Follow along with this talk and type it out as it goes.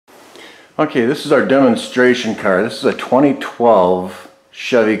Okay, this is our demonstration car. This is a 2012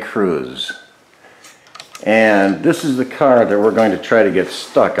 Chevy Cruze. And this is the car that we're going to try to get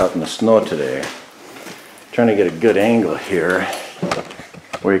stuck out in the snow today. Trying to get a good angle here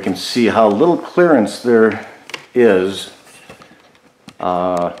where you can see how little clearance there is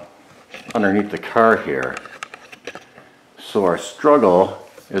underneath the car here. So our struggle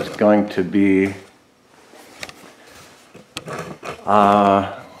is going to be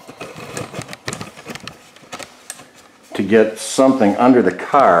to get something under the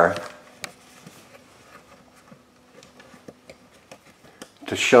car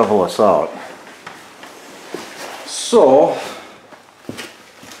to shovel us out. So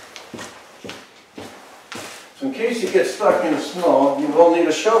in case you get stuck in the snow, you will need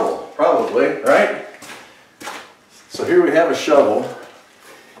a shovel, probably, right? So here we have a shovel,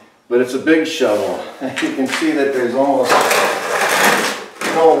 but it's a big shovel. You can see that there's almost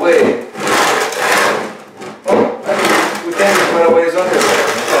no way. Oh, we can just put a ways under there.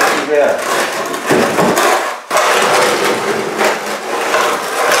 It's not too bad.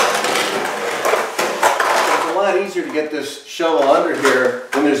 It's a lot easier to get this shovel under here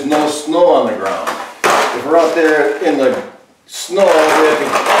when there's no snow on the ground. If we're out there in the snow, we have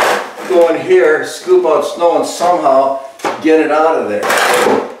to go in here, scoop out snow, and somehow get it out of there.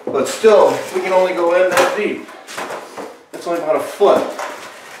 But still, we can only go in that deep. It's only about a foot.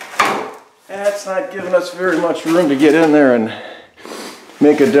 That's not giving us very much room to get in there and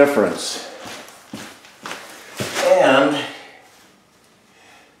make a difference. And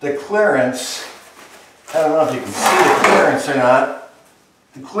the clearance, I don't know if you can see the clearance or not,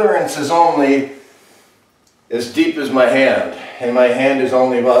 the clearance is only as deep as my hand, and my hand is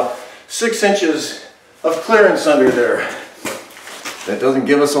only about 6 inches of clearance under there. That doesn't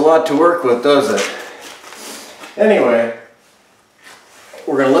give us a lot to work with, does it? Anyway,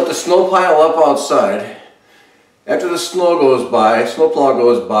 we're going to let the snow pile up outside. After the snow goes by, snowplow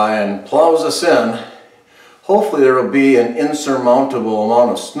goes by and plows us in, hopefully there will be an insurmountable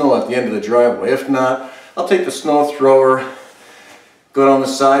amount of snow at the end of the driveway. If not, I'll take the snow thrower, go down the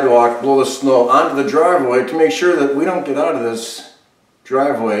sidewalk, blow the snow onto the driveway to make sure that we don't get out of this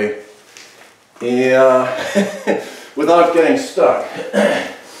driveway without getting stuck.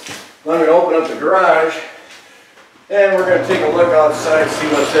 I'm going to open up the garage and we're going to take a look outside and see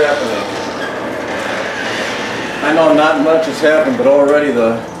what's happening. I know not much has happened, but already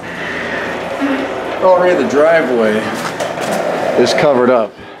the driveway is covered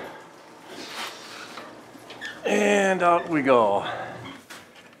up. And out we go.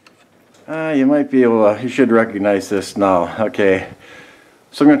 You might be able to, you should recognize this now. Okay,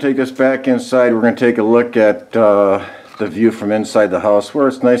 so I'm going to take this back inside. We're going to take a look at the view from inside the house where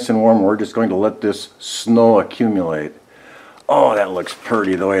it's nice and warm. We're just going to let this snow accumulate. Oh, that looks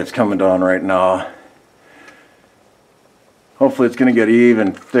pretty the way it's coming down right now. Hopefully it's going to get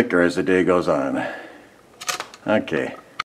even thicker as the day goes on. Okay.